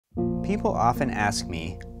People often ask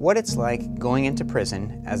me what it's like going into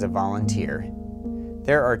prison as a volunteer.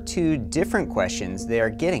 There are two different questions they are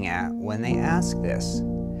getting at when they ask this.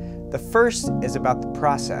 The first is about the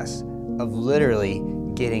process of literally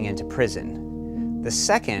getting into prison. The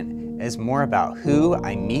second is more about who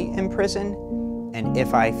I meet in prison and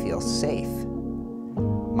if I feel safe.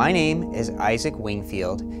 My name is Isaac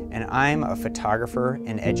Wingfield, and I'm a photographer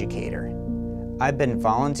and educator. I've been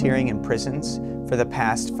volunteering in prisons for the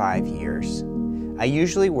past 5 years. I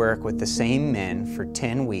usually work with the same men for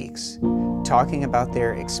 10 weeks, talking about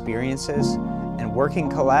their experiences and working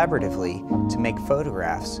collaboratively to make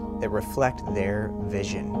photographs that reflect their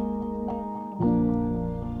vision.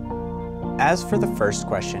 As for the first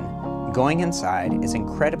question, going inside is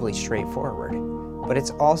incredibly straightforward, but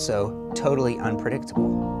it's also totally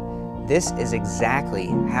unpredictable. This is exactly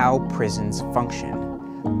how prisons function,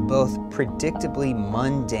 both predictably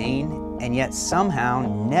mundane and yet somehow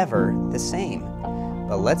never the same.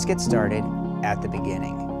 But let's get started at the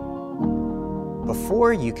beginning.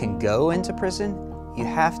 Before you can go into prison, you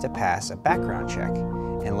have to pass a background check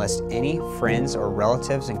and list any friends or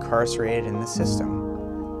relatives incarcerated in the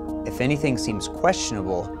system. If anything seems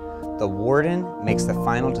questionable, the warden makes the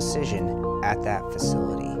final decision at that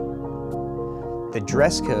facility. The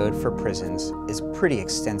dress code for prisons is pretty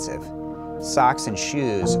extensive. Socks and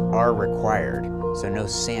shoes are required, so no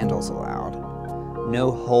sandals allowed. No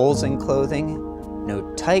holes in clothing, no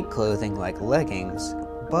tight clothing like leggings,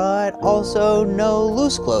 but also no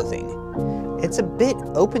loose clothing. It's a bit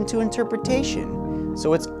open to interpretation,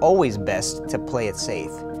 so it's always best to play it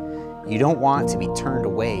safe. You don't want to be turned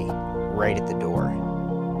away right at the door.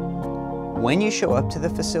 When you show up to the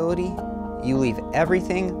facility, you leave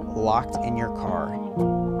everything locked in your car,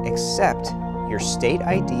 except your state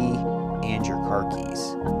ID and your car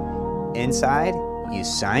keys. Inside, you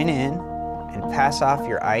sign in and pass off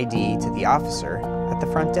your ID to the officer at the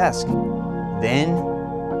front desk. Then,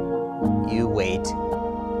 you wait.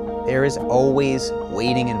 There is always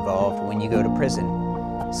waiting involved when you go to prison.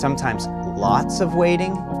 Sometimes lots of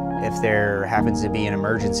waiting if there happens to be an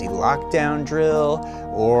emergency lockdown drill,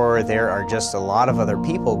 or there are just a lot of other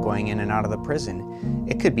people going in and out of the prison.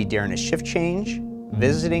 It could be during a shift change,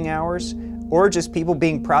 visiting hours, or just people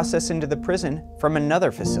being processed into the prison from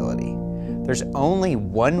another facility. There's only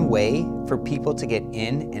one way for people to get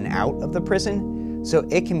in and out of the prison, so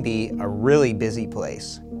it can be a really busy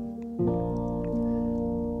place.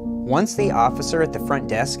 Once the officer at the front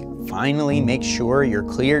desk finally makes sure you're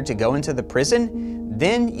cleared to go into the prison,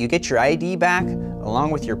 then you get your ID back along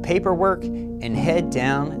with your paperwork and head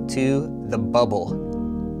down to the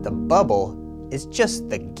bubble. The bubble is just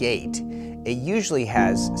the gate. It usually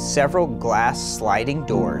has several glass sliding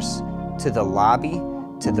doors to the lobby,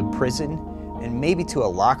 to the prison, and maybe to a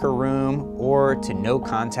locker room or to no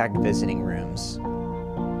contact visiting rooms.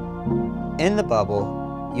 In the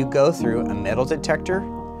bubble, you go through a metal detector,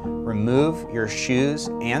 remove your shoes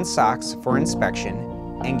and socks for inspection,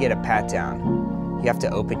 and get a pat down. You have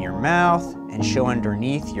to open your mouth and show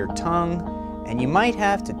underneath your tongue, and you might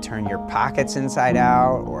have to turn your pockets inside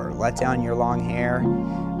out or let down your long hair.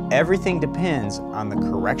 Everything depends on the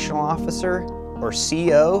correctional officer or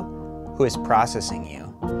CO who is processing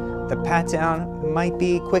you. The pat down might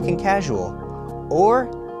be quick and casual, or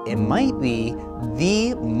it might be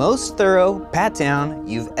the most thorough pat down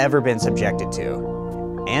you've ever been subjected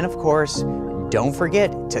to. And of course, don't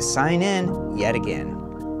forget to sign in yet again.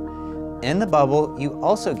 In the bubble, you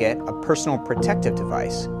also get a personal protective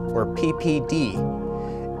device, or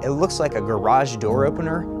PPD. It looks like a garage door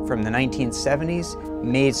opener from the 1970s,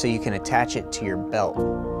 made so you can attach it to your belt.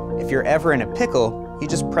 If you're ever in a pickle, you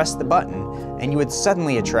just press the button, and you would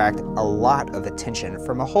suddenly attract a lot of attention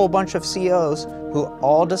from a whole bunch of COs who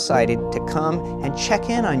all decided to come and check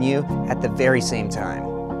in on you at the very same time.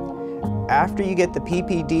 After you get the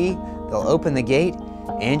PPD, they'll open the gate,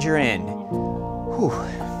 and you're in. Whew.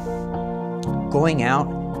 Going out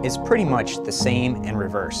is pretty much the same in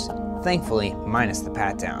reverse, thankfully minus the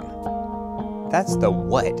pat down. That's the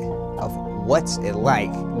what of what's it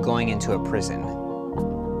like going into a prison.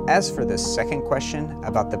 As for the second question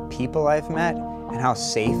about the people I've met and how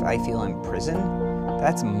safe I feel in prison,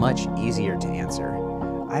 that's much easier to answer.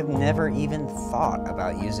 I've never even thought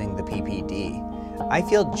about using the PPD. I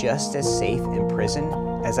feel just as safe in prison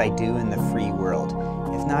as I do in the free world,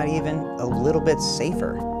 if not even a little bit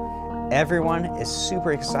safer. Everyone is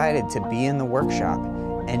super excited to be in the workshop,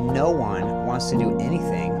 and no one wants to do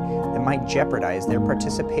anything that might jeopardize their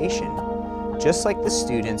participation. Just like the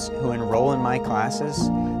students who enroll in my classes,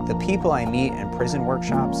 the people I meet in prison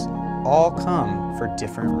workshops all come for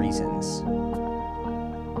different reasons.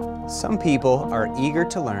 Some people are eager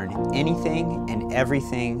to learn anything and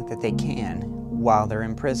everything that they can while they're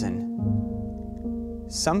in prison.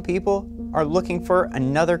 Some people are looking for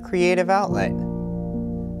another creative outlet.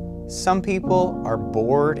 Some people are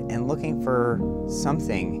bored and looking for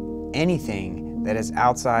something, anything that is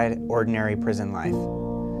outside ordinary prison life.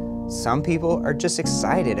 Some people are just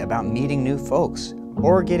excited about meeting new folks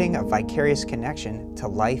or getting a vicarious connection to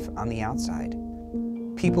life on the outside.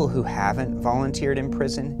 People who haven't volunteered in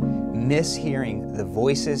prison miss hearing the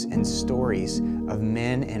voices and stories of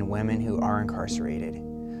men and women who are incarcerated.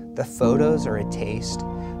 The photos are a taste,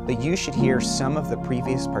 but you should hear some of the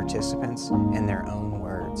previous participants in their own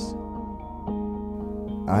words.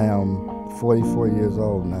 I am 44 years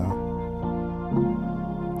old now,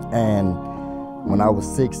 and when I was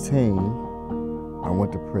 16, I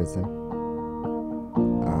went to prison.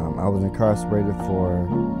 I was incarcerated for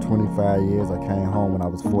 25 years. I came home when I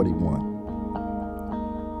was 41.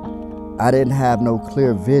 I didn't have no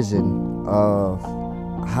clear vision of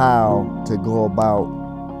how to go about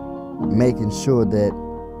making sure that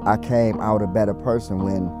I came out a better person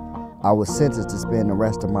when I was sentenced to spend the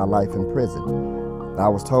rest of my life in prison. I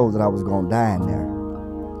was told that I was going to die in there.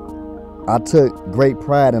 I took great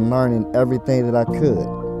pride in learning everything that I could.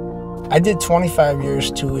 I did 25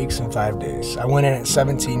 years, 2 weeks, and 5 days. I went in at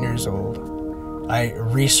 17 years old. I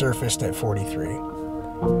resurfaced at 43.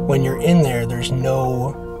 When you're in there, there's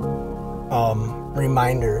no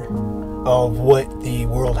reminder of what the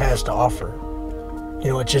world has to offer. You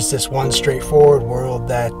know, it's just this one straightforward world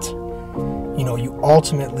that, you know, you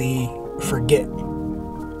ultimately forget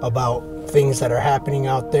about things that are happening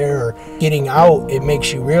out there. Or getting out, it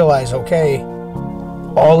makes you realize, okay,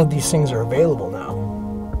 all of these things are available now.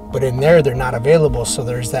 But in there, they're not available, so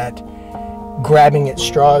there's that grabbing at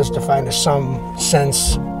straws to find some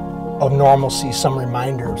sense of normalcy, some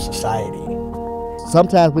reminder of society.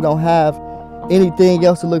 Sometimes we don't have anything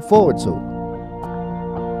else to look forward to.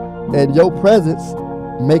 And your presence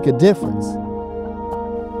make a difference.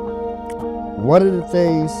 One of the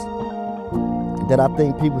things that I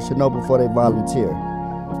think people should know before they volunteer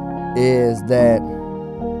is that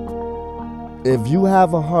if you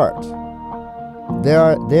have a heart,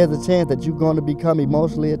 there's a chance that you're going to become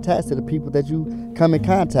emotionally attached to the people that you come in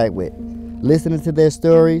contact with. Listening to their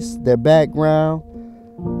stories, their background,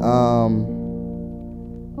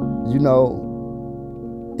 you know,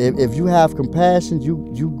 if you have compassion,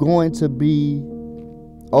 you're going to be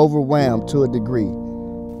overwhelmed to a degree.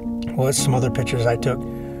 Well, that's some other pictures I took.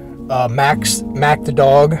 Mac the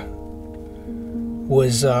dog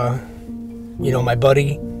was, you know, my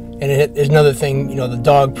buddy. And there's another thing, you know, the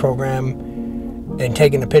dog program, and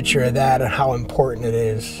taking a picture of that and how important it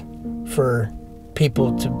is for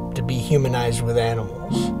people to be humanized with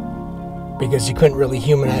animals, because you couldn't really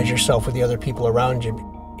humanize yourself with the other people around you.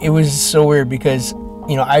 It was so weird because,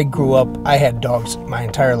 you know, I grew up, I had dogs my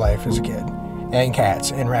entire life as a kid, and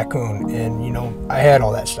cats and raccoon, and, you know, I had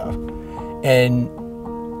all that stuff. And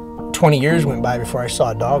 20 years went by before I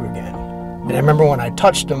saw a dog again. And I remember when I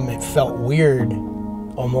touched him, it felt weird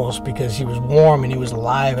almost, because he was warm and he was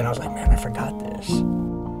alive, and I was like, man, I forgot this.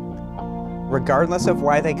 Regardless of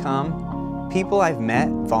why they come, people I've met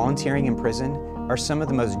volunteering in prison are some of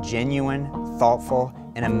the most genuine, thoughtful,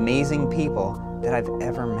 and amazing people that I've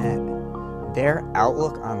ever met. Their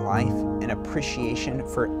outlook on life and appreciation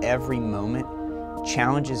for every moment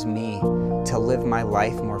challenges me to live my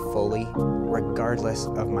life more fully, regardless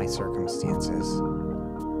of my circumstances.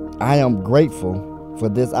 I am grateful for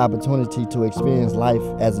this opportunity to experience life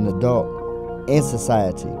as an adult in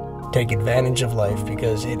society. Take advantage of life,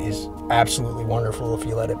 because it is absolutely wonderful if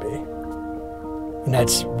you let it be. And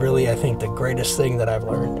that's really, I think, the greatest thing that I've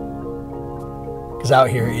learned. Because out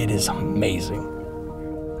here, it is amazing.